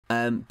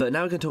But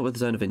now we're going to talk about the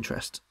zone of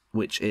interest,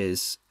 which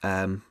is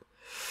Johnathon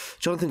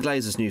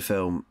Glazer's new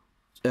film.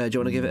 Do you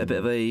want to give it a bit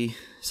of a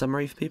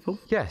summary for people?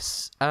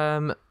 Yes.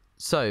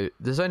 So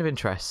the zone of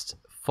interest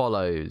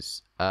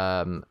follows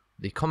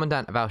the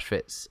Commandant of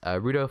Auschwitz,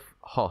 Rudolph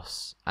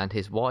Hoess, and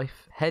his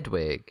wife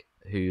Hedwig,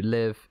 who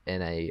live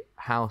in a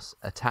house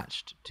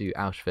attached to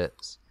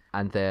Auschwitz,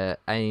 and their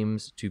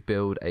aims to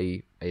build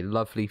a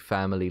lovely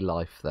family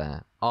life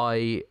there.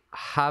 I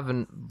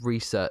haven't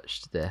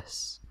researched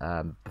this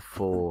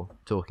before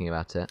talking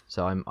about it,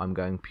 so I'm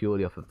going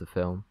purely off of the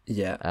film.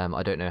 Yeah.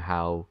 I don't know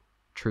how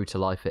true to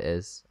life it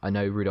is. I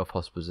know Rudolph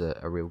Hoess was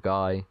a real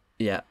guy.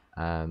 Yeah.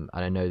 And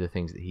I know the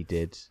things that he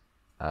did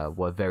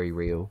were very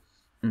real.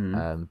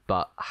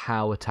 But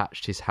how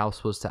attached his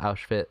house was to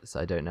Auschwitz,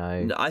 I don't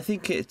know. No,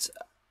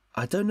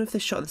 I don't know if they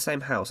shot in the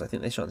same house. I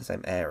think they shot in the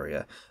same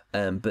area.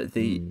 But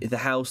the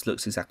house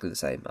looks exactly the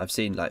same. I've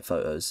seen like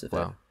photos of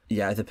it.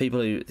 Yeah, there's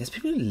people who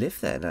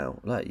live there now.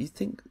 Like, you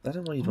think, I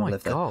don't know why you'd want to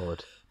live there. Oh my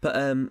God. But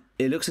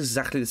it looks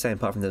exactly the same,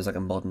 apart from there was like a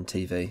modern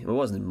TV. Well, it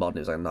wasn't modern,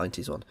 it was like a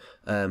 90s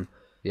one.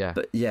 Yeah.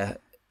 But yeah,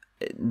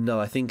 no,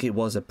 I think it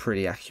was a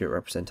pretty accurate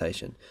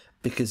representation.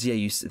 Because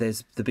yeah,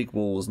 there's the big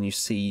walls, and you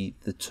see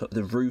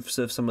the roofs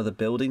of some of the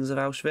buildings of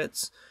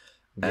Auschwitz,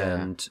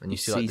 and you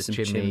see like the some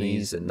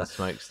chimneys and the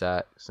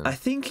smokestacks. I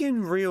think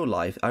in real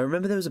life, I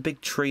remember there was a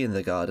big tree in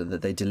the garden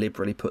that they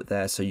deliberately put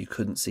there so you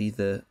couldn't see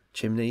the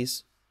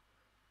chimneys.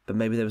 But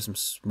maybe there was some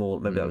small.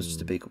 Maybe that was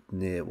just a big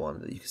near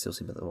one that you could still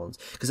see other ones.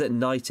 Because at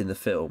night in the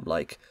film,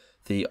 like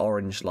the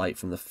orange light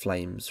from the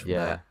flames from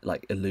there,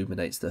 like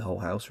illuminates the whole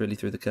house really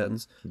through the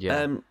curtains.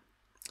 Yeah.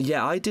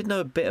 Yeah, I did know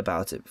a bit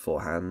about it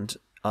beforehand.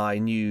 I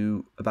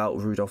knew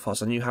about Rudolph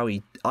Hoess. I knew how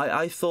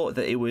I thought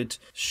that it would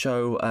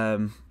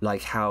show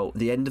like how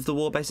the end of the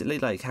war, basically,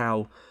 like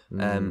how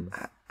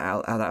that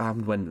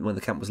happened when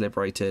the camp was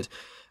liberated,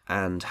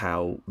 and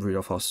how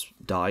Rudolph Hoess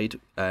died.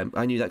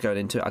 I knew that going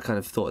into it. I kind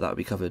of thought that would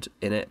be covered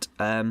in it.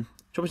 Do you want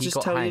me to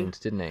just tell you? He got hanged,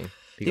 didn't he?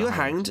 He got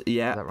hanged,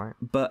 yeah. Is that right?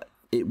 But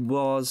it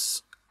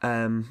was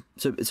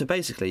so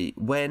basically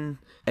when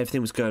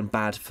everything was going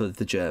bad for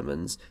the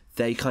Germans,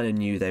 they kind of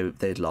knew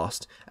they'd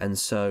lost, and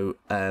so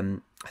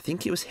I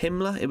think it was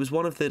Himmler. It was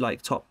one of the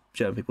like top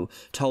German people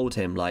told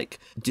him like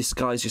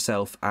disguise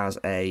yourself as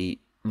a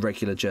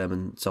regular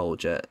German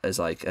soldier, as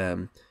like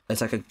a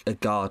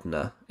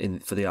gardener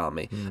for the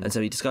army, and so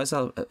he disguised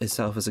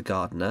himself as a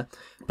gardener.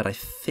 But I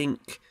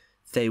think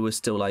they were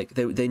still like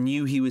they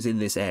knew he was in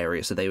this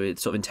area, so they were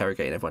sort of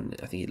interrogating everyone.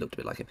 I think he looked a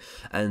bit like him,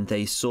 and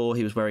they saw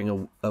he was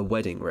wearing a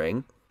wedding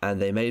ring. And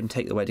they made him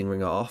take the wedding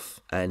ring off,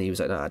 and he was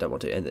like, "No, I don't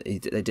want to." And they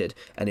did,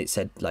 and it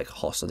said like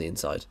Hoss on the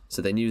inside,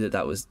 so they knew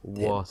that was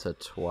him. What a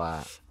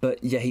twat!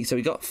 But yeah, so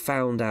he got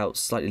found out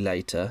slightly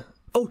later.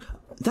 Oh,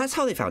 that's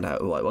how they found out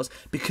who I was,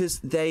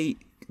 because his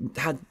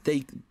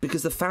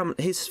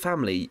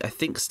family I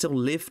think still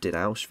lived in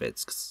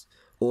Auschwitz,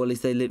 or at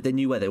least they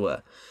knew where they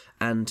were,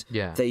 and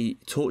they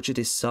tortured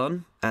his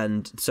son,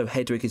 and so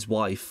Hedwig, his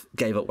wife,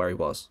 gave up where he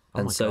was,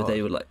 and so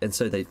they were like,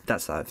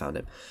 that's how I found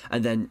him,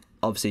 and then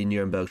obviously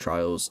Nuremberg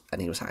trials,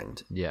 and he was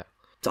hanged. Yeah.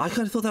 So I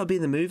kind of thought that would be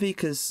in the movie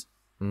because,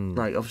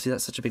 like, obviously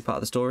that's such a big part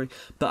of the story.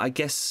 But I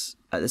guess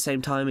at the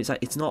same time, it's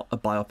like it's not a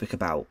biopic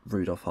about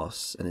Rudolph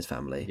Hoess and his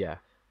family. Yeah.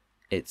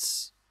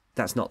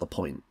 That's not the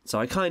point. So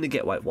I kind of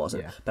get why it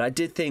wasn't. Yeah. But I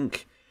did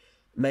think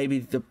maybe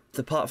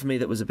the part for me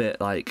that was a bit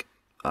like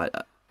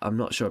I'm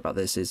not sure about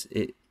this is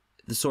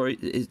the story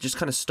it just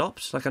kind of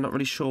stopped. Like I'm not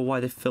really sure why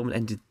the film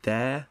ended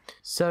there.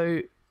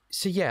 So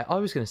yeah, I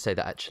was going to say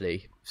that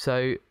actually.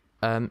 So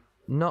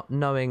not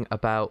knowing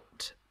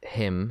about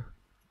him,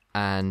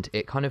 and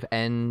it kind of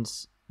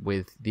ends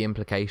with the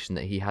implication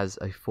that he has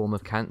a form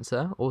of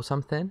cancer or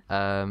something,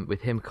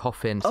 with him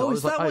coughing. So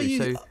is that what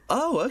you...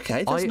 Oh,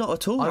 okay. That's not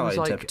at all how I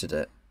interpreted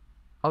it.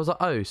 I was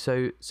like,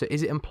 so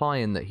is it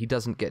implying that he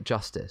doesn't get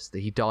justice, that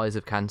he dies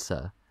of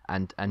cancer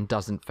and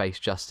doesn't face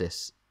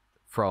justice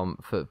for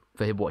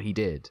what he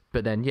did?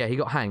 But then, yeah, he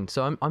got hanged.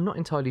 So I'm not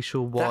entirely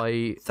sure why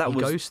he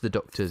goes to the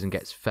doctors and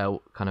gets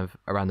felt kind of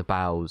around the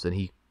bowels, and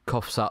he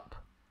coughs up.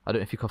 I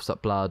don't know if he coughs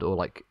up blood or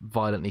like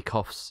violently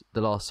coughs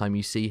the last time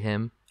you see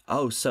him.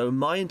 Oh, so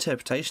my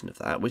interpretation of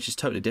that, which is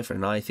totally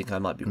different, and I think I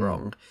might be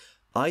wrong,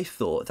 I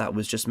thought that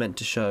was just meant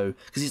to show,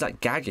 because he's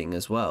like gagging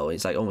as well,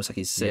 he's like almost like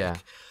he's sick. Yeah.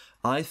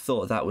 I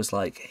thought that was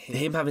like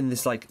him having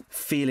this like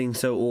feeling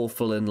so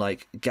awful and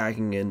like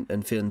gagging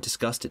and feeling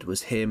disgusted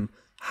was him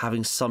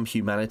having some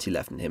humanity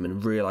left in him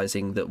and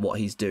realising that what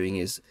he's doing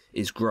is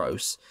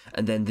gross.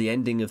 And then the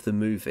ending of the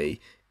movie,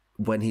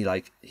 when he's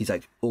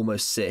like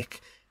almost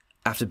sick,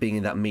 after being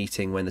in that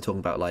meeting when they're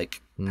talking about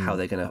like how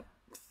they're gonna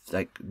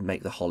like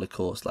make the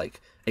Holocaust like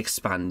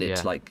expand it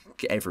to like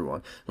get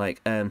everyone,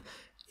 like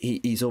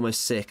he's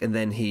almost sick, and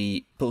then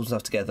he pulls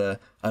himself together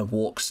and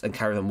walks and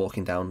carries on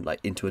walking down like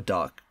into a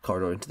dark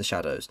corridor into the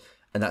shadows,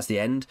 and that's the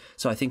end.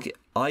 So I think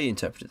I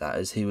interpreted that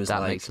as he was that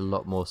like, makes a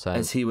lot more sense.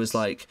 As he was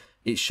like,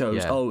 it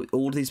shows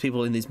all of these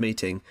people in this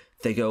meeting,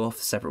 they go off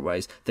separate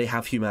ways, they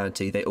have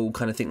humanity, they all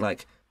kind of think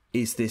like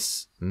is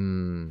this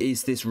wrong?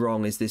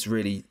 Is this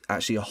really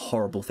actually a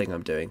horrible thing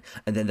I'm doing?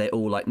 And then they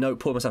all like, no,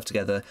 pull myself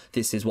together.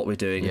 This is what we're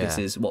doing. This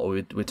is what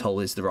we're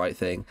told is the right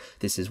thing.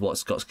 This is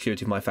what's got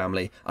security of my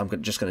family.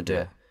 I'm just going to do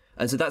it.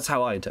 And so that's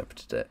how I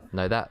interpreted it.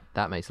 No,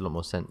 that makes a lot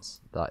more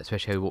sense. Like,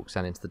 especially how he walks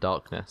down into the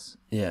darkness.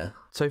 Yeah.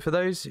 So for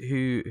those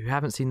who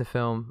haven't seen the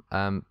film,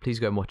 please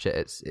go and watch it.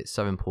 It's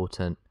so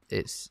important.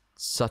 It's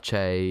such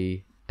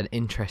an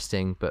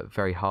interesting but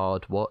very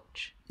hard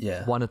watch.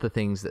 Yeah. One of the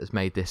things that has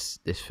made this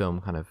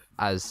film kind of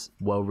as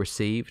well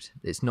received,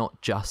 it's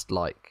not just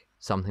like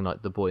something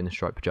like The Boy in the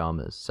Striped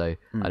Pajamas. So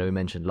I know we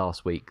mentioned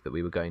last week that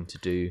we were going to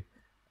do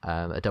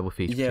a double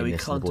feature between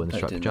this and The Boy in the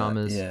Striped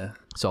Pajamas. Yeah.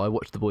 So I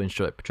watched The Boy in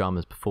Striped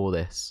Pajamas before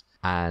this,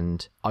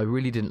 and I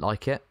really didn't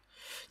like it.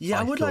 Yeah,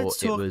 I would like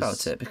to talk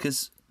about it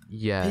because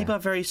people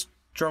have very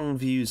strong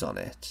views on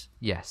it.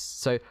 Yes.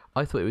 So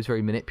I thought it was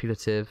very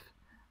manipulative,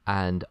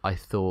 and I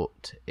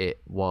thought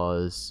it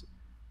was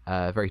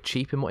very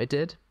cheap in what it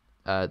did.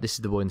 This is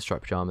The Boy in the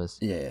Striped Pajamas.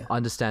 Yeah. I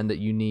understand that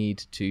you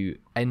need to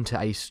enter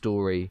a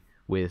story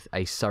with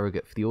a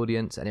surrogate for the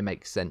audience, and it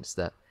makes sense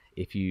that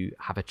if you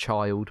have a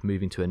child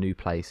moving to a new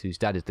place whose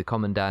dad is the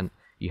commandant,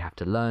 you have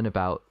to learn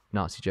about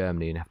Nazi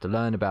Germany and have to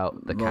learn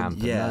about the camp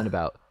and learn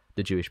about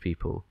the Jewish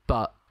people.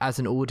 But as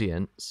an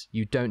audience,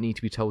 you don't need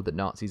to be told that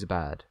Nazis are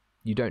bad.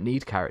 You don't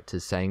need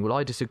characters saying, well,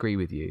 I disagree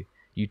with you.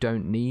 You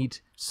don't need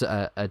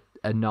a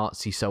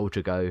Nazi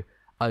soldier go,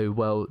 oh,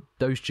 well,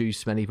 those Jews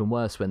smell even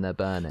worse when they're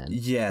burning.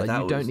 Yeah,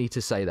 like, you don't need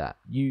to say that.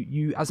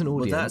 You as an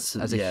audience,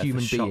 as a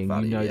human being,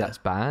 value, you know that's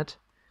bad.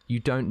 You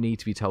don't need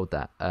to be told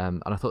that.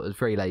 And I thought it was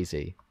very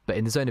lazy. But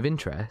in the zone of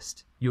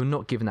interest, you're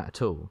not given that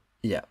at all.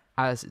 Yeah.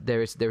 As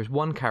there is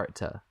one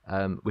character,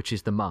 which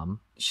is the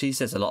mum. She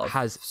says a lot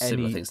of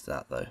similar things to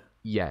that, though.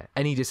 Yeah,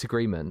 any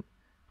disagreement,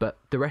 but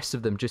the rest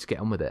of them just get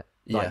on with it.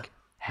 Like,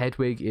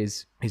 Hedwig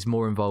is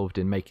more involved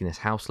in making this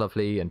house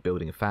lovely and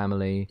building a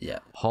family. Yeah.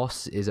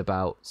 Hoss is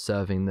about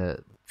serving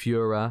the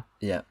Führer.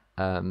 Yeah.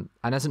 And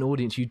as an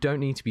audience, you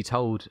don't need to be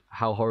told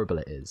how horrible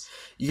it is.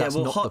 Yeah, That's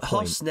well, not the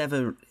point. Hoss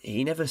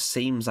never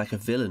seems like a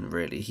villain,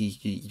 really.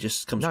 He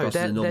just comes across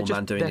as a normal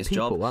man doing his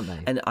job. Aren't they?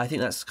 And I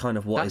think that's kind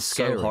of what is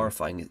scary. so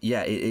horrifying.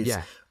 Yeah, it is.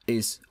 Yeah.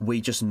 Is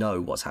we just know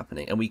what's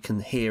happening and we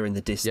can hear in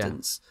the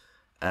distance.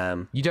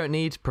 You don't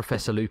need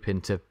Professor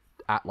Lupin to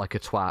act like a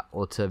twat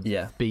or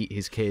to beat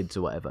his kids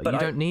or whatever. But you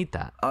don't need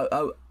that.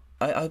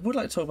 I would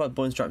like to talk about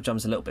Boy in Striped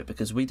Pajamas a little bit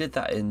because we did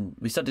that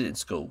we studied it in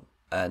school.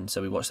 And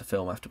so we watched the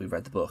film after we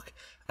read the book,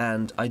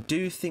 and I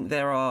do think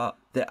there are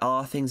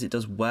things it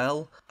does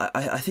well.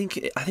 I think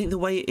the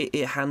way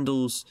it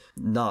handles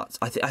Nazis.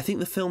 I think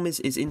the film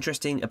is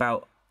interesting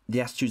about the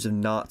attitudes of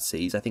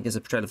Nazis. I think as a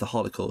portrayal of the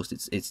Holocaust,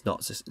 it's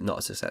not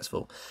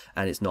successful,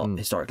 and it's not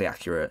historically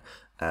accurate,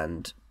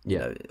 and you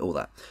know all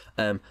that.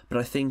 But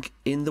I think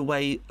in the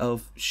way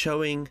of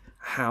showing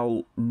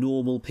how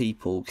normal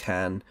people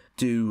can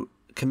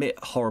commit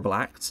horrible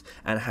acts,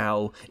 and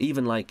how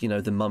even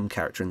the mum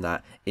character in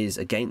that is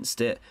against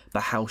it,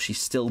 but how she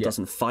still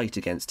doesn't fight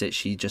against it.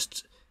 She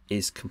just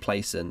is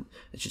complacent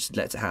and just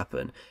lets it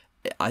happen.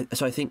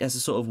 So I think as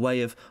a sort of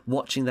way of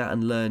watching that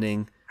and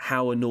learning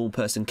how a normal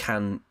person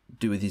can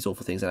do with these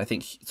awful things, and I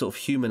think sort of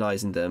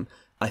humanizing them,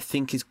 I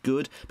think is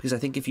good, because I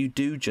think if you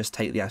do just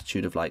take the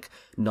attitude of like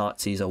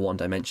Nazis are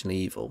one-dimensionally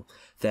evil,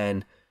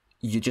 then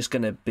you're just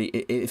going to be,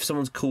 if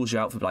someone calls you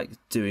out for like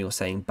doing or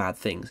saying bad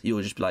things,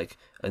 you'll just be like,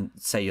 and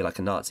say you're like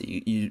a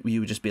Nazi, you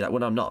would just be like,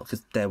 well, no, I'm not,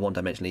 because they're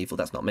one-dimensionally evil.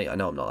 That's not me. I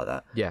know I'm not like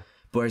that. Yeah.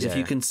 Whereas if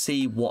you can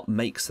see what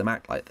makes them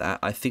act like that,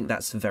 I think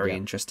that's a very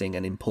interesting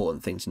and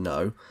important thing to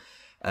know.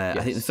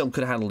 I think the film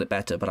could have handled it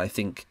better, but I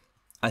think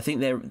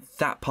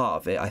that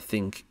part of it, I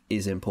think,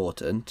 is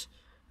important,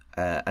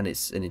 and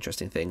it's an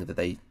interesting thing that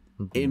they,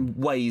 in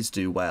ways,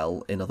 do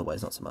well, in other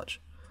ways, not so much.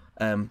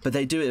 But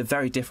they do a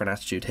very different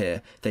attitude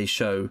here. They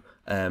show,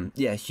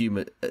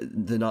 human.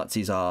 The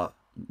Nazis are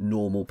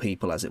normal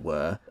people, as it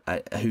were,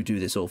 who do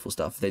this awful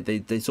stuff.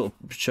 They sort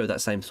of show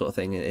that same sort of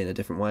thing in a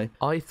different way.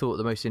 I thought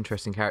the most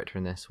interesting character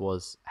in this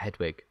was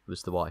Hedwig,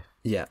 was the wife.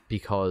 Yeah.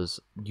 Because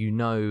you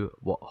know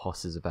what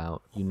Hoss is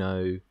about. You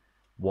know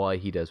why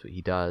he does what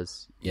he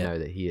does. You know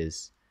that he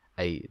is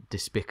a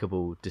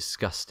despicable,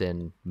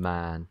 disgusting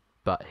man.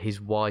 But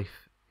his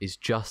wife is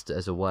just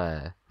as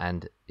aware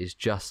and is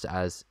just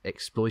as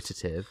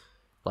exploitative.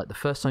 Like the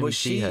first time you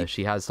see her,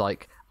 she has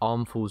like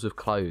armfuls of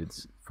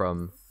clothes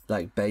from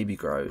like baby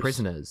grows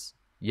prisoners.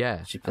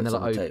 Yeah, and they're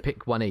like, oh,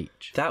 pick one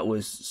each. That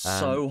was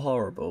so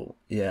horrible.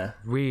 Yeah,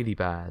 really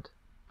bad.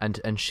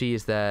 And she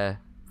is there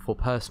for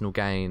personal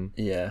gain.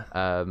 Yeah,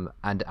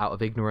 and out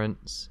of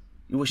ignorance.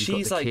 Well,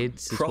 she's like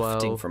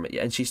profiting from it,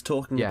 and she's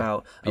talking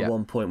about at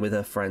one point with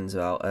her friends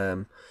about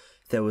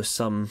there was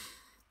some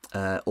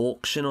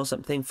auction or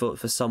something for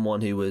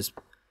someone who was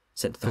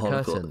sent to the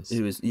Holocaust. Curtains.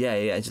 Who was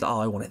and she's like, oh,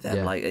 I wanted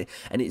them,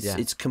 and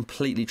it's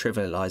completely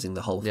trivializing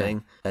the whole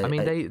thing. I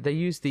mean, they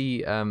use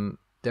the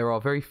there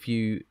are very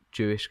few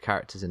Jewish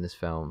characters in this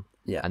film,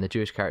 and the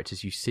Jewish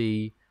characters you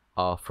see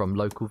are from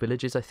local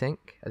villages. I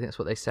think that's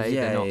what they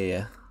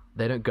say.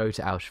 They don't go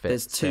to Auschwitz.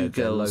 There's two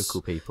girls,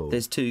 local people.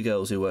 There's two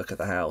girls who work at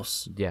the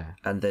house. Yeah.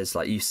 And there's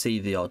like, you see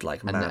the odd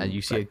like man. And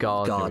you see a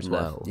gardener as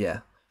well. Yeah.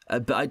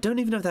 But I don't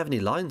even know if they have any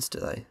lines, do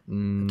they? I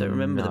don't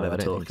remember them ever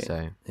talking. Think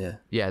so. Yeah.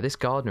 Yeah, this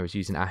gardener is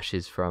using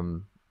ashes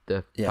from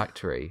the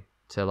factory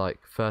to like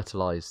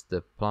fertilize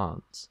the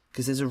plants.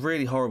 Because there's a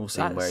really horrible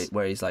scene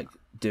where he's like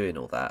doing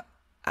all that,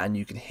 and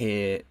you can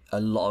hear a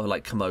lot of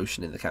like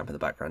commotion in the camp in the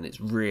background. It's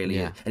really,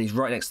 and he's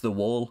right next to the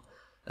wall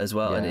as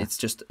well, and it's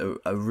just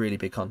a really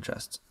big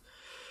contrast.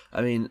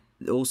 I mean,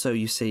 also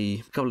you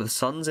see a couple of the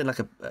sons in like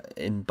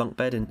in bunk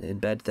bed in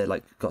bed. They're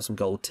like got some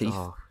gold teeth.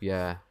 Oh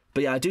yeah.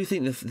 But yeah, I do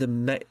think the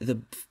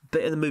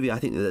bit of the movie I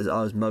think that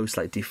I was most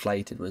like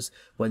deflated was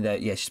when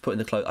she's putting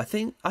the clothes.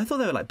 I thought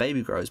they were like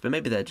baby grows, but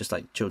maybe they're just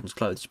like children's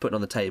clothes. She's putting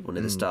on the table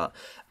near the start,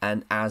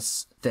 and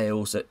as they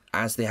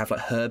have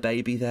like her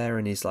baby there,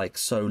 and he's like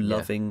so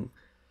loving,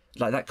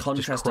 like that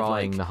contrast just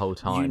crying of like the whole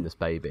time. This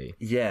baby,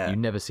 you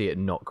never see it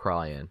not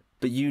crying.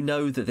 But you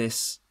know that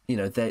this,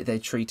 they're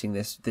treating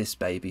this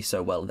baby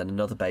so well. And then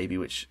another baby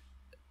which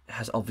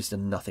has obviously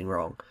done nothing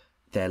wrong,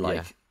 they're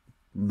like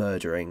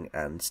murdering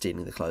and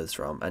stealing the clothes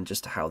from, and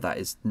just how that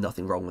is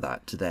nothing wrong with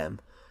that to them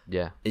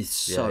is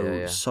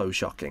so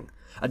shocking.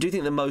 I do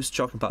think the most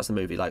shocking parts of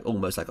the movie, like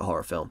almost like a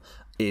horror film,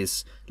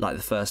 is like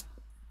the first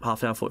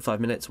half an hour 45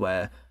 minutes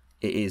where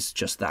it is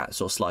just that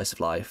sort of slice of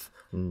life,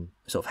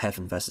 sort of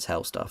heaven versus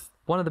hell stuff.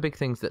 One of the big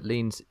things that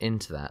leans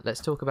into that, let's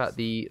talk about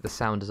the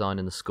sound design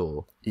and the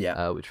score,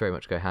 which very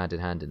much go hand in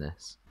hand in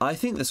this. I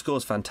think the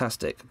score's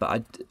fantastic,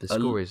 but the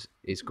score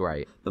is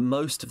great, but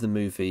most of the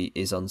movie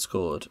is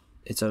unscored.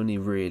 It's only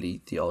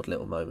really the odd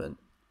little moment.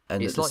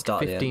 And it's like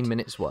 15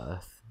 minutes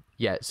worth.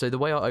 Yeah, so the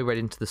way I read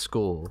into the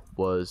score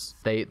was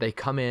they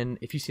come in,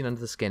 if you've seen Under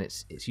the Skin,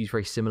 it's used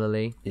very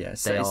similarly. Yeah,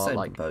 they are same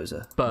like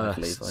composer,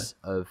 bursts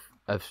of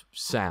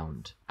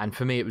sound. And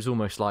for me, it was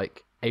almost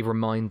like a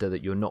reminder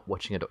that you're not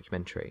watching a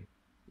documentary.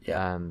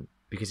 Yeah.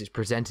 Because it's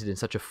presented in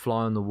such a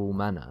fly-on-the-wall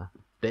manner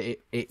that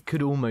it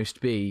could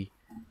almost be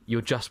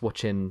you're just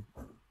watching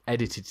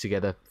edited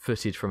together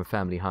footage from a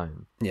family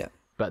home. Yeah.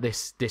 But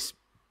this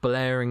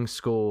blaring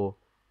score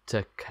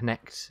to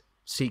connect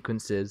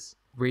sequences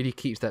really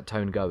keeps that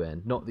tone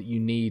going. Not that you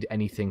need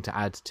anything to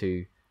add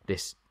to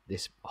this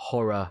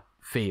horror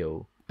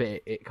feel,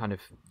 but it kind of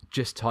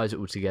just ties it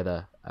all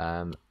together,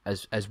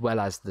 as well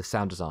as the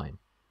sound design.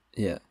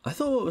 Yeah, I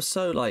thought what was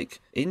so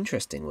like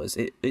interesting was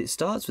it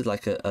starts with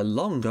like a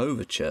long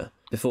overture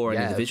before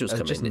any of the visuals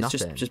come in.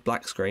 It's just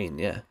black screen.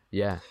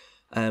 Yeah.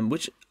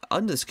 Which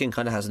Under the Skin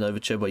kind of has an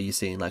overture where you're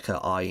seeing like her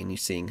eye and you're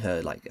seeing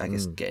her like I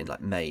guess getting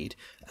like made,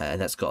 and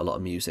that's got a lot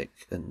of music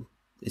and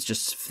it's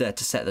just there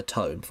to set the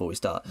tone before we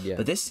start. Yeah.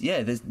 But this,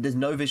 there's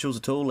no visuals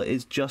at all.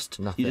 It's just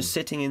you're just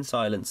sitting in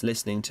silence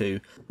listening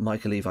to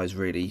Michael Levi's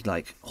really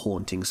like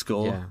haunting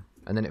score. Yeah.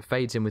 And then it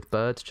fades in with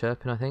birds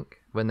chirping, I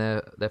think, when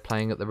they're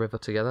playing at the river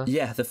together.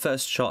 Yeah, the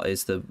first shot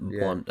is the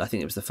one. I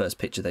think it was the first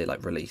picture they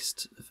like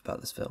released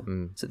about this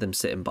film. So them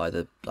sitting by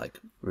the like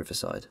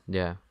riverside.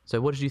 Yeah.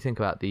 So what did you think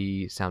about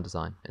the sound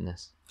design in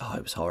this? Oh,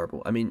 it was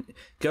horrible. I mean,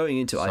 going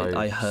into it,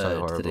 I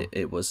heard that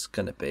it was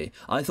going to be.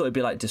 I thought it'd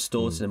be like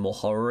distorted and more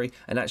horror-y,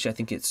 and actually I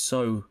think it's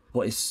so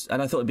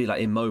and I thought it'd be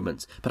like in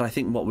moments, but I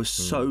think what was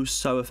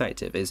so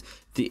effective is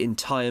the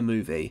entire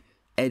movie.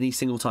 Any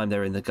single time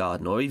they're in the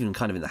garden or even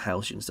kind of in the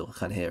house, you can still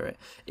kind of hear it,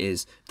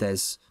 is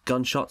there's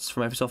gunshots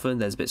from every so often,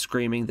 there's a bit of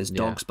screaming, there's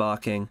dogs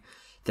barking,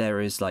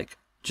 there is like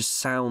just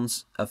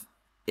sounds of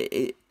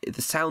the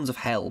sounds of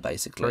hell,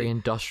 basically. Very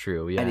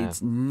industrial, yeah. And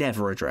it's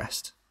never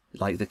addressed.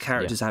 Like the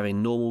characters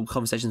having normal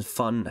conversations,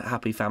 fun,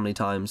 happy family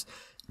times,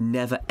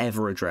 never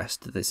ever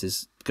addressed that this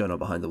is going on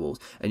behind the walls.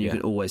 And you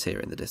can always hear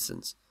it in the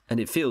distance. And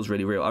it feels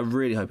really real. I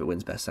really hope it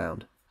wins Best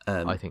Sound.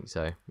 I think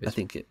so. I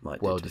think it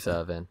might. Well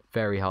deserving.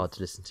 Very hard to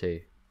listen to,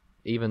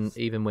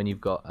 even when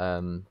you've got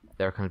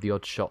there are kind of the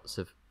odd shots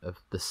of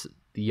the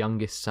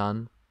youngest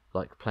son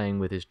like playing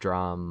with his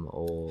drum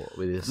or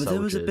with his soldiers.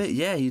 There was a bit,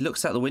 he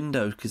looks out the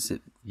window because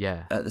at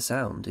the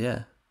sound,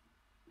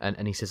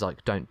 and he says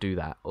like, "Don't do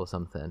that" or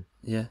something.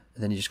 Yeah,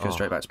 and then you just go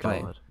straight back to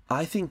playing.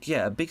 I think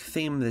a big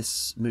theme of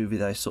this movie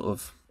though, sort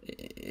of.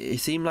 It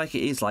seemed like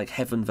it is like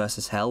heaven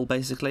versus hell,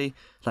 basically,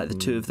 like the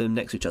two of them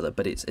next to each other,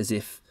 but it's as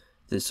if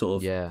there's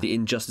sort of the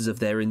injustice of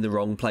they're in the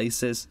wrong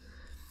places.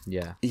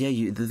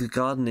 The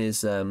garden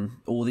is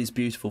all these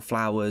beautiful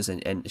flowers,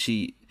 and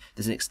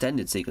there's an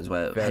extended sequence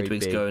where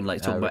Hedwig's going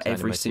like talking about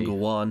every single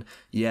one.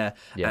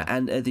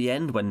 And at the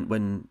end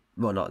when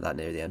well, not that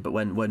near the end, but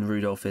when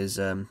Rudolph is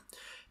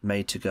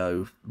made to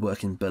go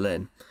work in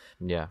Berlin,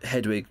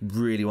 Hedwig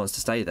really wants to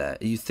stay there.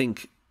 You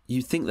think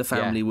the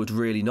family would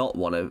really not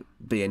want to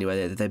be anywhere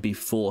there. They'd be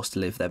forced to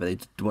live there, but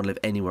they want to live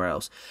anywhere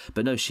else.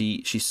 But no,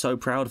 she's so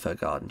proud of her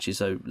garden. She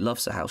so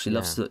loves her house. She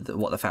loves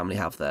what the family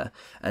have there,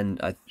 and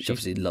she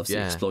obviously loves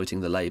exploiting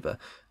the labour.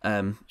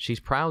 She's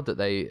proud that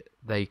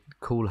they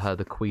call her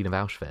the Queen of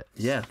Auschwitz.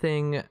 Yeah.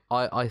 Thing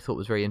I thought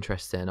was very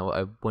interesting.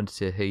 I wanted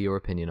to hear your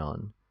opinion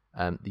on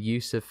the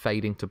use of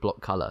fading to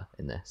block colour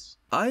in this.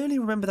 I only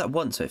remember that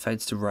once, so it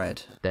fades to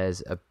red.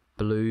 There's a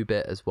blue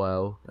bit as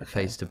well. It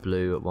fades to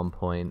blue at one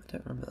point. I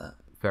don't remember that.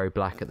 very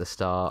black at the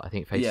start. I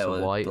think faces are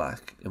white.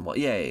 Black and white.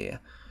 Yeah.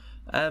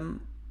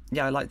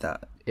 Yeah, I like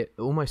that. It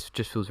almost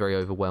just feels very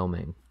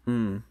overwhelming.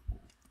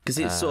 Because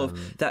it's sort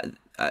of that.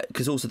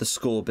 Because also the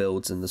score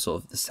builds and the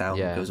sort of the sound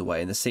goes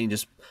away, and the scene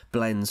just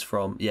blends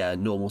from a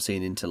normal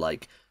scene into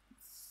like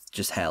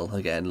just hell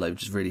again, like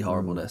just really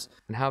horribleness.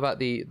 And how about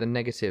the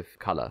negative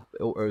color?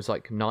 Or it was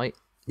like night.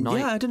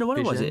 Yeah, I don't know what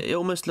vision? it was. It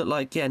almost looked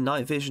like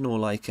night vision or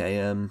like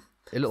a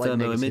It looked like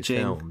thermo negative imaging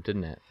film,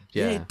 didn't it?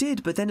 Yeah, it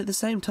did. But then at the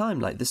same time,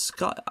 like the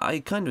sky, I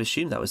kind of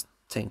assumed that was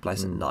taking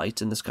place at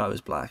night, and the sky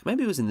was black.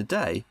 Maybe it was in the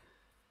day,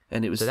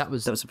 and it was that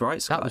was a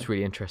bright sky. That was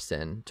really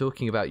interesting.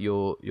 Talking about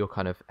your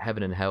kind of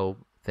heaven and hell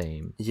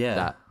theme. Yeah,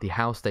 that the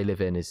house they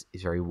live in is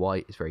very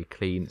white, it's very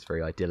clean, it's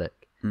very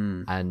idyllic,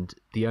 and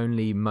the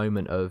only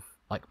moment of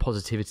like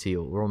positivity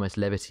or almost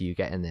levity you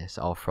get in this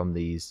are from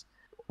these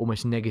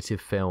almost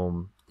negative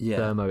film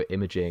thermo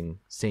imaging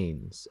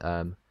scenes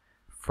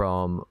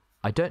from.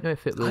 I don't know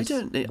if it was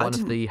one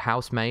of the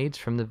housemaids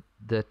from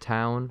the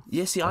town.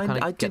 Yeah, see,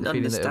 I didn't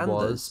understand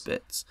those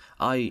bits.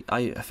 I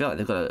feel like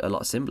they've got a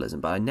lot of symbolism,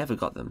 but I never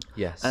got them.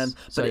 Yes.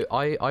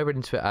 I read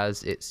into it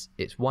as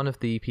it's one of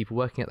the people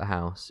working at the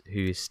house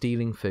who is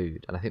stealing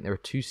food, and I think there are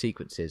two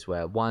sequences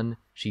where one,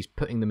 she's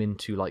putting them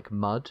into like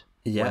mud.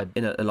 Yeah,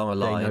 along a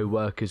line. They know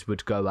workers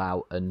would go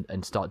out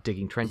and start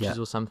digging trenches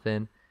or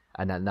something,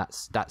 and then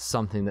that's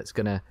something that's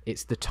gonna.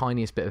 It's the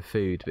tiniest bit of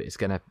food, but it's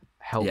gonna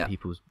help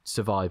people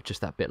survive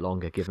just that bit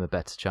longer, give them a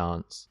better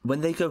chance.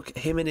 When they go,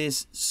 him and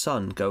his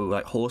son go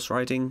like horse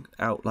riding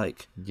out,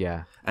 like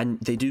and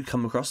they do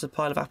come across a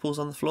pile of apples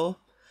on the floor,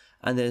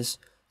 and there's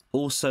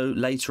also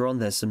later on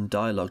there's some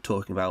dialogue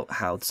talking about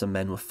how some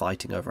men were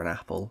fighting over an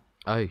apple.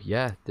 Oh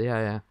yeah,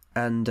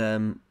 and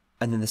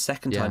then the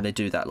second time they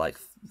do that like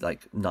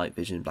night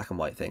vision black and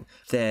white thing,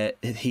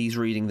 he's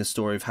reading the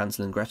story of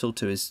Hansel and Gretel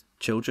to his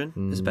children,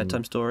 his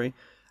bedtime story.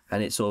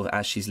 And it's sort of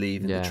as she's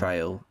leaving the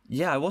trail.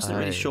 Yeah, I wasn't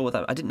really sure what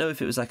that. I didn't know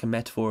if it was like a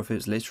metaphor, if it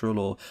was literal,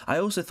 or I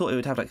also thought it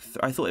would have like.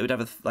 I thought it would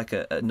have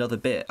another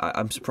bit.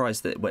 I'm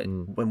surprised that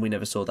when we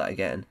never saw that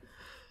again,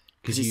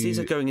 because these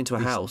are going into a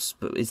house.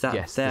 But is that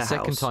their house? The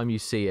second time you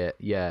see it,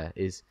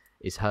 is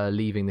her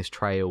leaving this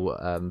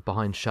trail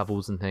behind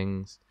shovels and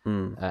things,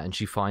 and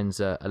she finds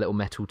a little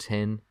metal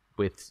tin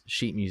with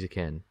sheet music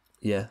in.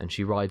 Yeah, and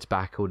she rides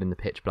back all in the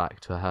pitch black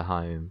to her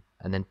home.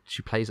 And then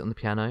she plays it on the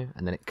piano,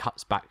 and then it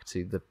cuts back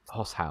to the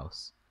Hoess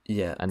house.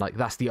 Yeah. And like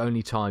that's the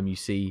only time you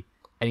see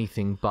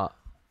anything but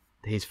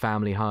his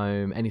family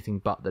home, anything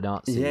but the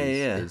Nazis.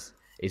 Yeah.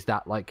 Is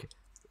that like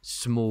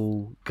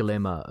small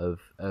glimmer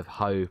of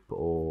hope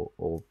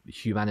or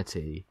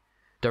humanity.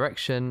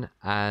 Direction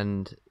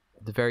and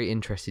the very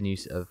interesting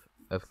use of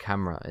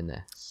camera in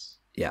this.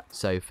 Yeah.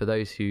 So for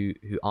those who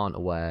aren't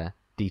aware,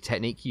 the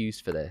technique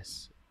used for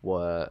this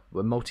were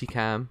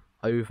multicam.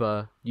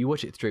 You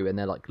watch it through and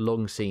they're like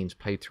long scenes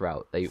played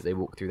throughout. They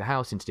walk through the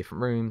house into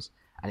different rooms,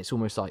 and it's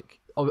almost like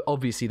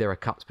obviously there are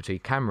cuts between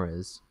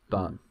cameras,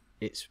 but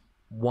it's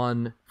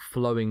one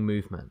flowing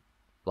movement.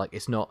 Like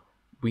it's not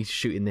we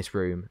shoot in this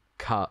room,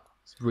 cut,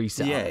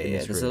 reset up in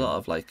this room. There's a lot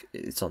of like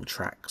it's on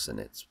tracks and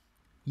it's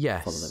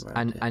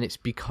and it's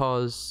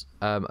because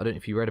I don't know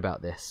if you read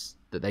about this,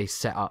 that they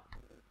set up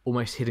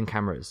almost hidden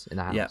cameras in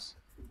the house.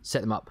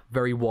 Set them up,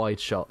 very wide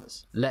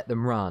shots, let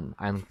them run,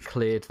 and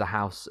cleared the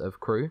house of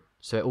crew.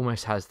 So it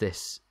almost has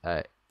this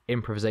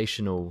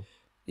improvisational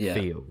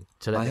feel.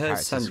 I heard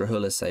Sandra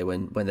Huller say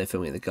when they're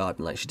filming in the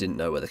garden, like she didn't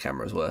know where the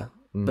cameras were.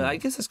 But I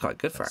guess that's quite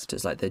good for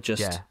actors. Like they're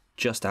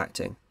just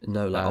acting.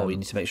 No, like we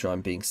need to make sure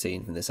I'm being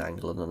seen from this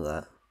angle and none of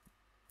that.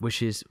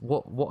 Which is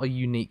what a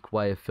unique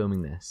way of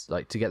filming this.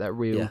 Like to get that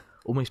real,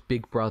 almost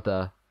Big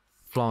Brother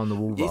fly on the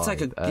wall. It's like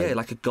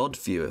like a God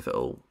view of it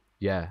all.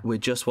 Yeah, we're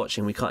just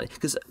watching. We can't,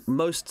 because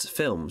most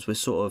films we're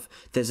sort of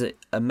there's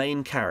a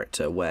main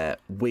character where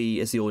we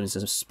as the audience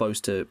are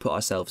supposed to put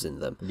ourselves in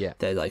them. Yeah,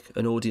 they're like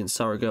an audience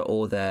surrogate,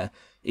 or they're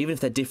even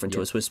if they're different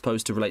to us, we're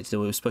supposed to relate to them.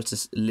 We're supposed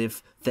to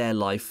live their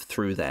life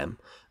through them.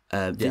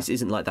 This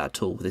isn't like that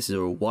at all. This is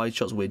all wide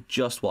shots. We're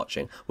just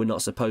watching. We're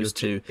not supposed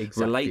to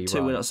relate to.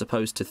 Right. We're not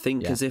supposed to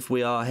think as if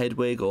we are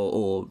Hedwig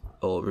or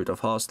Rudolph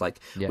Hoess. Like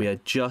we are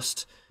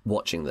just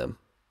watching them.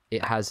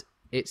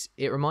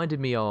 It reminded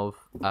me of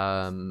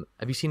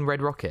have you seen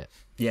Red Rocket?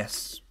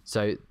 Yes.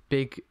 So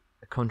big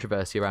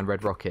controversy around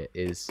Red Rocket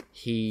is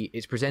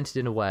it's presented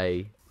in a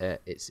way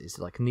it's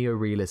like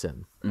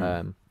neo-realism.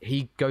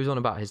 He goes on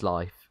about his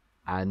life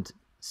and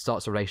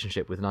starts a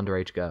relationship with an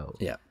underage girl.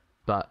 Yeah.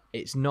 But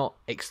it's not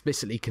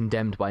explicitly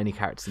condemned by any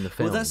characters in the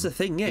film. Well, that's the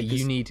thing,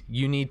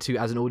 You need to,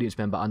 as an audience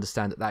member,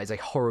 understand that is a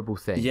horrible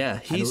thing. Yeah,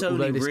 he's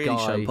only really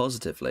shown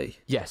positively.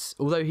 Yes,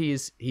 although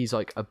he's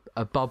like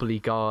a bubbly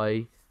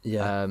guy.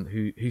 Yeah.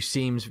 Who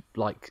seems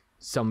like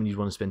someone you'd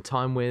want to spend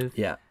time with.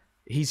 Yeah.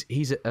 He's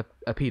a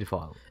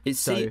paedophile. It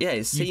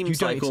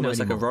seems like almost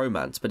like a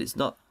romance, but it's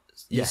not.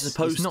 It's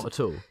not at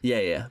all.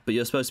 Yeah. But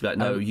you're supposed to be like,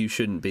 no, you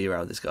shouldn't be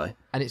around this guy.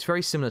 And it's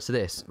very similar to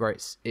this, where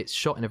it's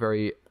shot in a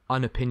very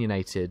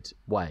unopinionated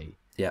way.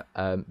 Yeah.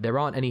 There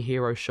aren't any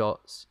hero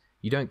shots.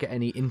 You don't get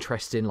any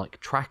interest in like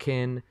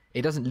tracking.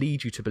 It doesn't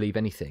lead you to believe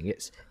anything.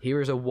 It's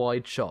here is a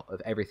wide shot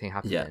of everything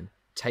happening. Yeah.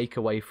 Take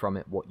away from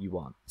it what you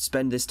want.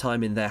 Spend this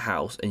time in their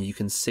house, and you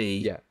can see.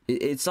 Yeah.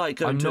 It's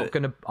like I'm not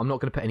gonna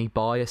put any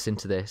bias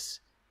into this.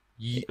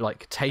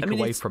 Take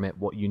away from it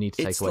what you need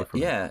to take away from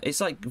it. Yeah, it's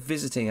like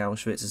visiting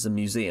Auschwitz as a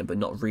museum, but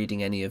not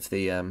reading any of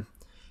the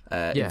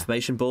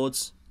information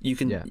boards. You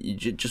can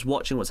just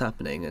watching what's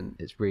happening, and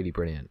it's really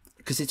brilliant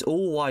because it's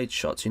all wide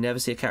shots. You never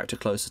see a character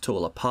close at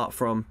all, apart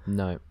from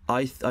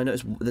I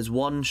noticed there's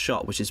one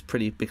shot which is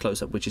pretty big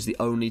close up, which is the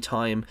only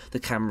time the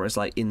camera is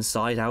like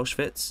inside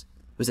Auschwitz.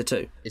 Was it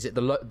two? Is it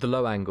the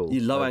low angle?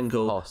 The low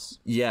angle. Hoess.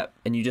 Yeah,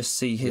 and you just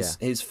see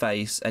his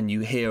face, and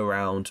you hear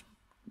around.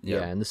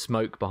 Yeah, and the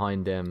smoke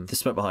behind him.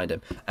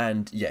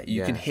 And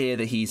you can hear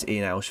that he's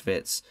in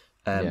Auschwitz.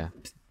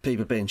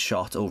 People being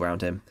shot all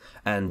around him,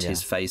 and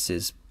his face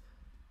is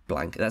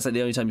blank. That's like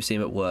the only time you see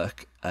him at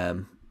work.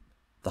 The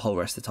whole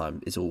rest of the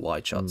time is all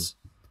wide shots,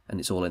 and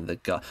it's all in the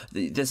gut.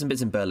 There's some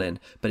bits in Berlin,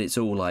 but it's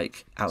all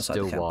like outside.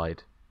 Still the camp.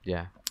 wide.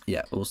 Yeah.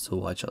 Yeah, all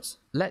still wide shots.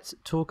 Let's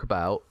talk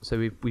about. So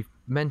we've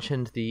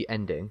mentioned the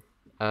ending.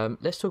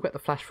 Let's talk about the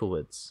flash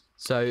forwards.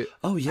 So,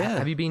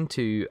 have you been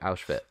to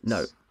Auschwitz?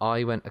 No.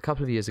 I went a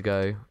couple of years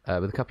ago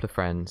with a couple of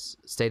friends,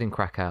 stayed in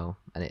Krakow,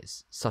 and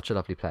it's such a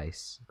lovely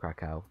place,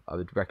 Krakow. I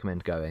would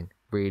recommend going.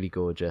 Really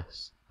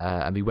gorgeous.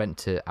 And we went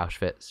to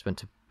Auschwitz, went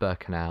to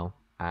Birkenau,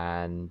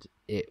 and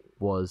it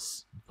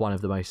was one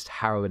of the most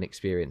harrowing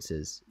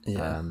experiences.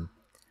 Yeah.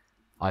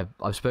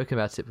 I've spoken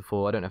about it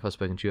before. I don't know if I've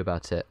spoken to you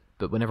about it,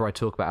 but whenever I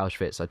talk about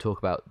Auschwitz, I talk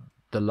about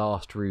the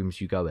last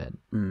rooms you go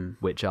in,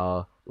 which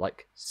are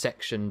like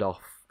sectioned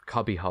off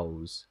cubby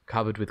holes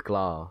covered with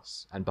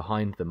glass, and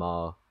behind them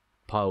are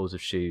piles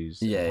of shoes,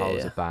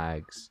 piles of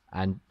bags.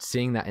 And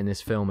seeing that in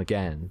this film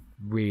again,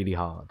 really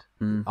hard.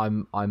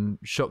 I'm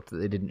shocked that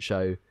they didn't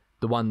show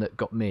the one that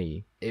got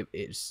me.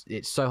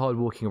 It's so hard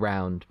walking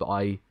around, but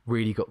I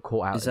really got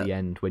caught out at the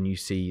end when you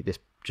see this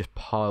just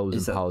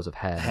piles and piles of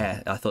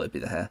hair. I thought it'd be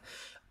the hair.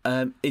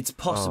 It's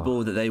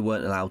possible that they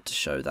weren't allowed to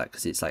show that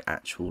because it's like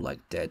actual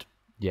like dead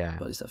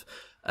body stuff.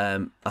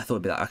 I thought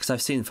it'd be that because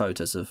I've seen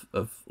photos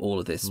of all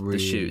of this,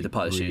 the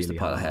pile of shoes, the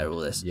pile of hair, all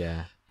this.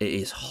 Yeah, it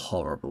is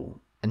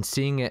horrible. And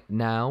seeing it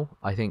now,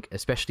 I think,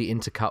 especially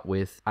intercut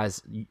with,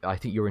 as I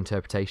think your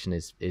interpretation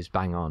is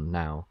bang on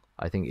now.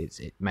 I think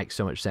it makes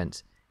so much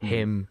sense.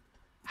 Him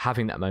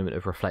having that moment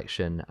of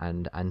reflection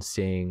and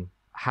seeing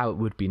how it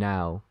would be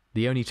now.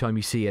 The only time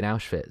you see in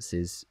Auschwitz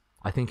is,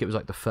 I think it was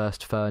like the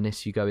first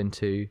furnace you go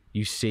into.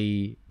 You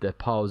see the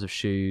piles of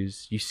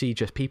shoes. You see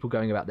just people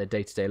going about their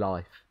day-to-day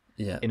life.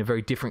 Yeah. In a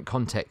very different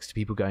context to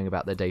people going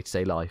about their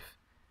day-to-day life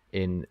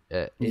in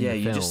the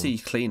you film. just see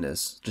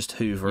cleaners just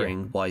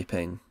hoovering,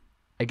 wiping.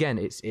 Again,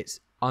 it's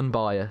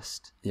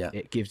unbiased. Yeah.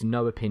 It gives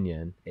no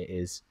opinion. It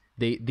is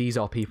these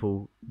are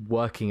people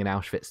working in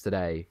Auschwitz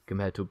today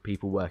compared to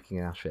people working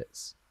in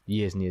Auschwitz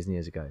years and years and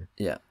years ago.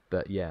 Yeah.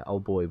 But yeah, oh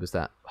boy, was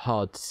that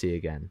hard to see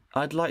again.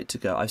 I'd like to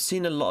go. I've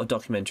seen a lot of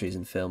documentaries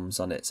and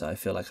films on it, so I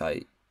feel like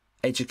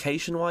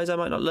education-wise, I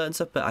might not learn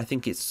stuff, but I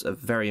think it's a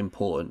very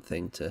important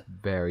thing to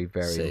very,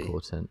 very see.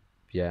 Important.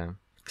 Yeah.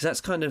 Because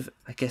that's kind of,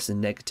 I guess, the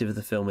negative of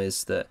the film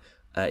is that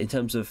in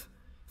terms of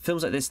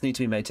films like this need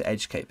to be made to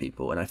educate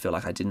people, and I feel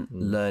like I didn't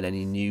learn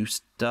any new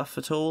stuff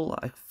at all.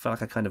 I feel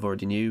like I kind of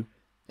already knew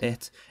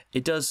it.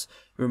 It does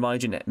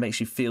remind you, and it makes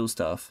you feel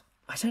stuff.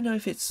 I don't know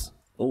if it's...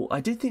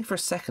 I did think for a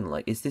second,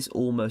 like, is this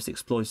almost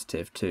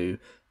exploitative to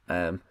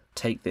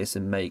take this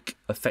and make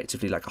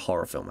effectively like a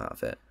horror film out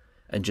of it?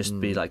 And just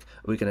be like,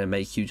 we're going to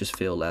make you just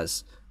feel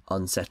as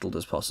unsettled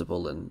as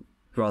possible, and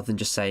rather than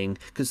just saying,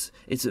 because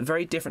it's a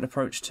very different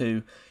approach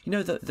to, you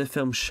know, the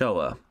film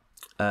Shoah.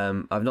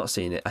 I've not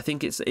seen it. I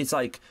think it's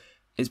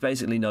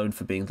basically known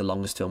for being the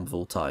longest film of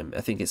all time.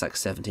 I think it's like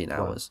 17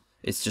 hours. Wow.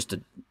 It's just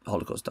a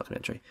Holocaust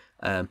documentary.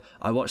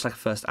 I watched like the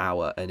first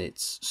hour, and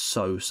it's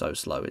so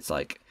slow. It's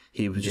like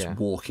he was just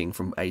walking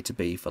from A to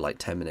B for like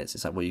 10 minutes.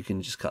 It's like, well, you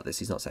can just cut this.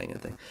 He's not saying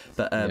anything.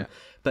 But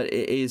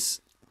it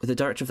is. The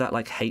director of that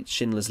like hates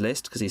Schindler's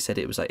List because he said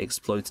it was like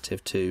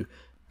exploitative to,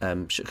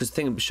 because the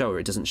thing with Shoah,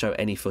 it doesn't show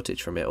any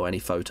footage from it or any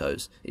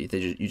photos. You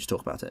just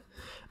talk about it,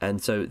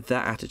 and so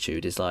that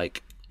attitude is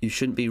like, you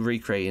shouldn't be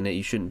recreating it.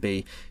 You shouldn't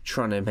be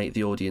trying to make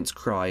the audience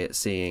cry at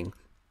seeing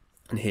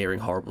and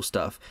hearing horrible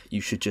stuff.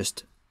 You should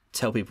just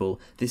tell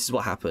people this is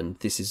what happened.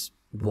 This is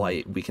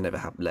why we can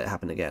never let it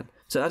happen again.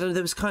 So I don't know.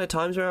 There was kind of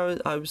times where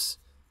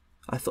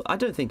I thought, I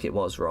don't think it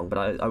was wrong,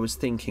 but I was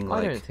thinking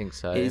like, I don't think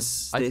so.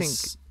 Is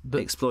this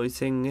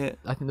exploiting it?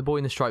 I think the boy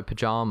in the striped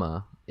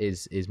pajama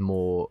is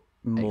more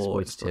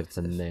exploitative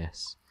than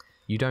this.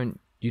 You don't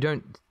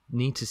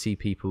need to see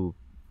people.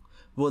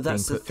 Well,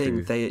 that's the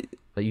thing.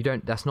 You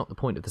don't. That's not the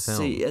point of the film.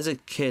 See, as a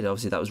kid,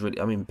 obviously that was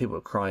really. I mean, people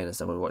were crying and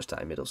stuff when we watched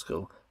that in middle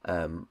school.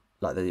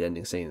 Like the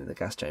ending scene in the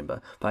gas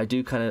chamber. But I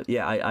do kind of,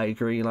 I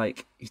agree.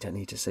 Like, you don't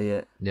need to see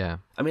it. Yeah.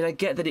 I mean, I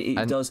get that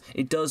it does.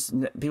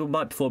 People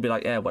might before be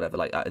like, whatever.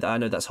 Like, I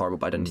know that's horrible,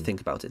 but I don't need to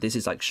think about it. This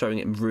is like showing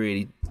it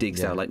really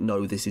digs down. Like,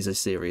 no, this is a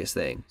serious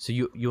thing. So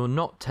you're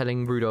not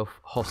telling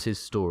Rudolph Hoess's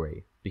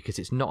story. because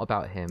it's not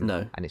about him,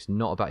 No. and it's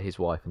not about his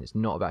wife, and it's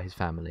not about his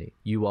family.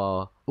 You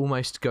are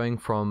almost going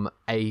from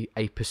a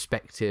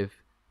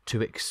perspective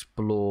to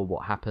explore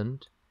what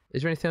happened.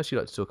 Is there anything else you'd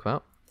like to talk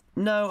about?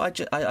 No,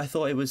 I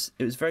thought it was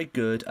very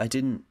good. I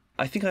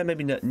think I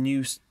maybe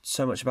knew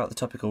so much about the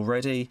topic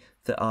already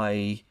that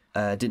I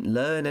didn't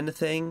learn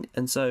anything,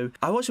 and so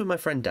I watched it with my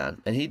friend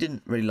Dan, and he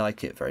didn't really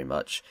like it very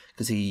much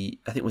because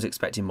I think was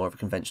expecting more of a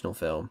conventional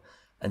film,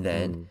 and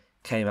then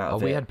came out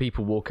of it. We had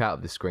people walk out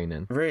of the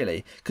screening.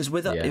 Really? Because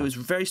it was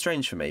very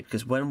strange for me,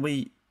 because when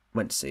we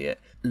went to see it,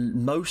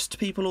 most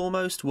people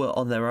almost were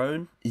on their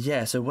own.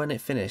 Yeah, so when it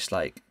finished,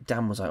 like,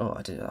 Dan was like,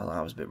 oh,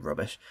 that was a bit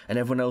rubbish. And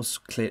everyone else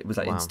was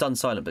like, stunned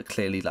silent, but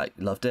clearly, like,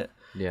 loved it.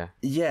 Yeah.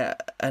 Yeah,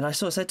 and I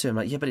sort of said to him,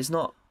 like, yeah, but it's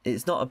not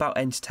about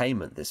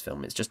entertainment, this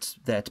film. It's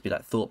just there to be,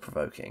 like,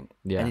 thought-provoking.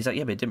 Yeah. And he's like,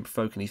 yeah, but it didn't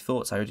provoke any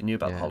thoughts. I already knew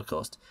about the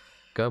Holocaust.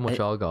 Go and watch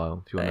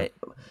Argyle if you want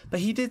to. But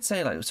he did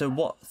say, like, so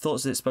what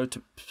thoughts is it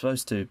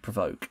supposed to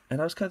provoke?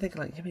 And I was kind of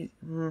thinking,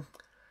 like,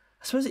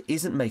 I suppose it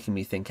isn't making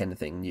me think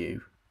anything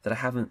new that I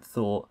haven't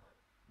thought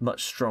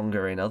much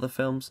stronger in other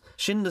films.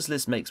 Schindler's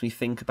List makes me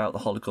think about the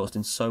Holocaust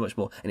in so much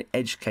more, and it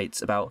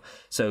educates about.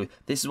 So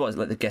this is what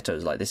like the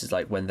ghettos like. This is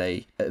like when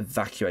they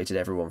evacuated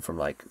everyone from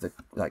like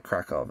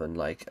Krakow, and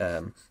like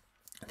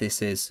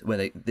this is what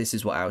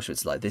Auschwitz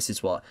is like. This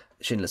is what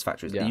Schindler's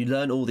Factory is. Yeah. You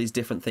learn all these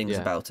different things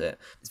about it.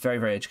 It's very,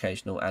 very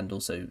educational, and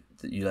also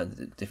that you learn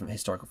the different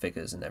historical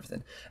figures and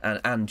everything,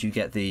 and you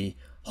get the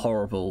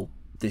horrible.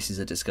 This is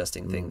a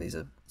disgusting thing. These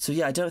are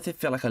I don't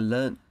feel like I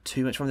learnt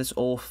too much from this,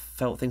 or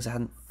felt things I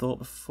hadn't thought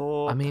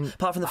before. I mean,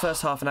 apart from the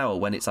first half an hour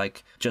when it's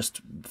like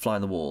just fly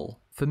on the wall.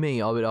 For me,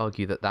 I would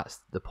argue that that's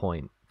the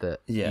point.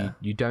 That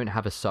you don't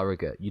have a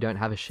surrogate, you don't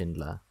have a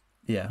Schindler.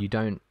 Yeah, you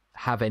don't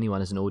have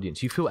anyone as an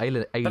audience. You feel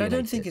alienated. But I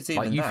don't think it's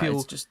even you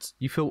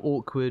feel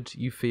awkward.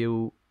 You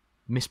feel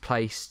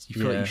misplaced.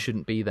 You feel like you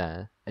shouldn't be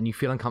there, and you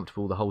feel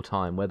uncomfortable the whole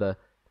time, whether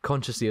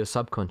consciously or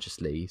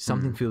subconsciously.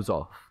 Something feels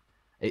off.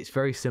 It's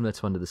very similar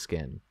to Under the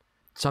Skin.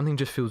 Something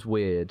just feels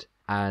weird,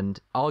 and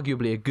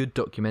arguably a good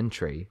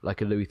documentary, like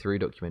a Louis Theroux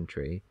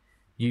documentary,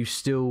 you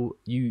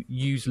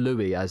use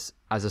Louis as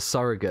a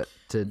surrogate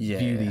to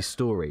view these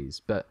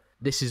stories, but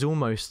this is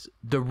almost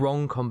the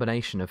wrong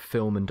combination of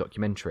film and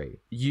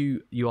documentary.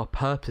 You are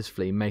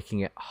purposefully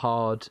making it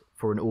hard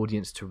for an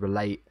audience to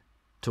relate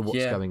to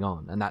what's going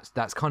on, and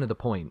that's kind of the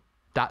point.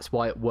 That's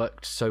why it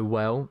worked so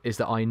well, is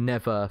that I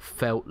never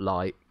felt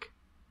like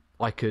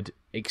I could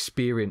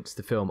experience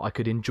the film. I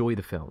could enjoy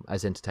the film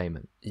as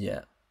entertainment.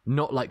 Yeah.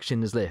 Not like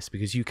Schindler's List,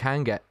 because you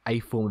can get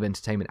a form of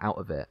entertainment out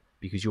of it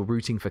because you're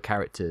rooting for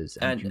characters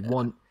and you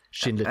want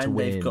Schindler to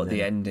win. And they've got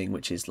the ending,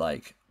 which is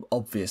like,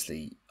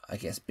 obviously, I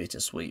guess,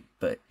 bittersweet,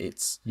 but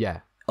it's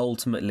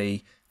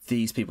ultimately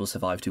these people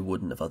survived who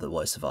wouldn't have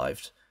otherwise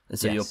survived. And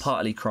so you're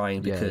partly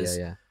crying because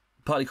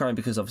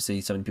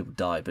obviously so many people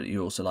died, but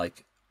you're also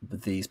like,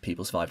 these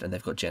people survived and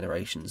they've got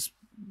generations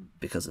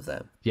because of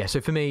them. Yeah,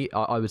 so for me,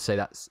 I would say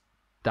that's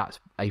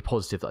a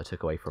positive that I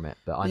took away from it,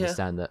 but I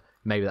understand that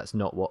maybe that's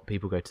not what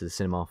people go to the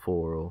cinema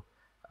for, or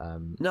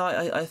no,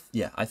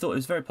 I thought it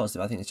was very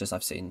positive. I think it's just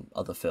I've seen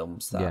other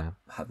films that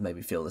have made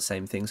me feel the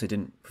same thing, so it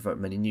didn't provoke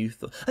many new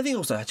thoughts. I think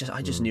also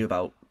I just knew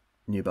about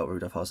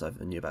Rudolph Hoess. I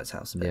knew about his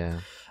house a bit.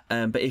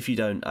 But if you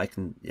don't, I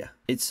can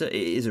it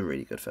is a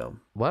really good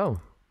film.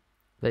 Well,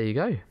 there you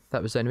go.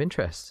 That was Zone of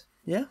Interest.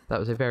 Yeah, that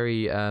was a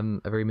very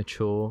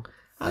mature.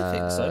 I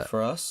think so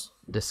for us.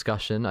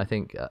 Discussion. I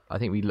think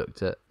we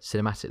looked at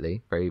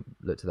cinematically.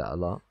 Looked at that a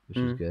lot, which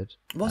is good.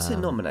 What's it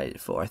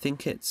nominated for? I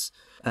think it's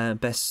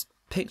best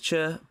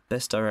picture,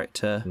 best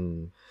director,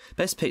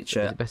 best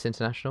picture. Is it best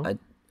international?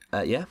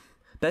 Yeah,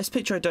 best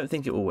picture. I don't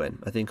think it will win.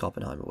 I think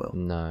Oppenheimer will.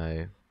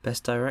 No.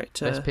 Best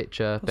director, best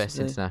picture, possibly. Best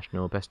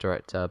international, best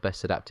director,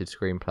 best adapted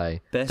screenplay,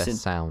 best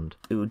sound.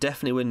 It will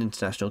definitely win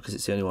international because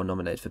it's the only one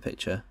nominated for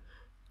picture.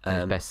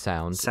 Best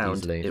sound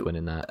easily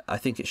winning that. I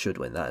think it should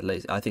win that at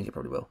least. I think it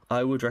probably will.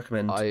 I would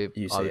recommend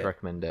you see it. I would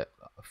recommend it.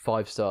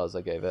 5 stars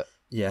I gave it.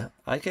 Yeah,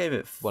 I gave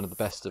it... one of the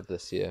best of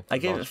this year. I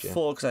gave it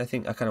 4 because I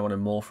think I kind of wanted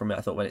more from it.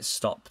 I thought when it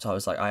stopped, I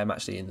was like, I am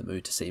actually in the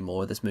mood to see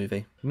more of this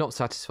movie. Not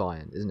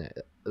satisfying, isn't it?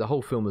 The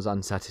whole film was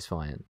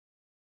unsatisfying.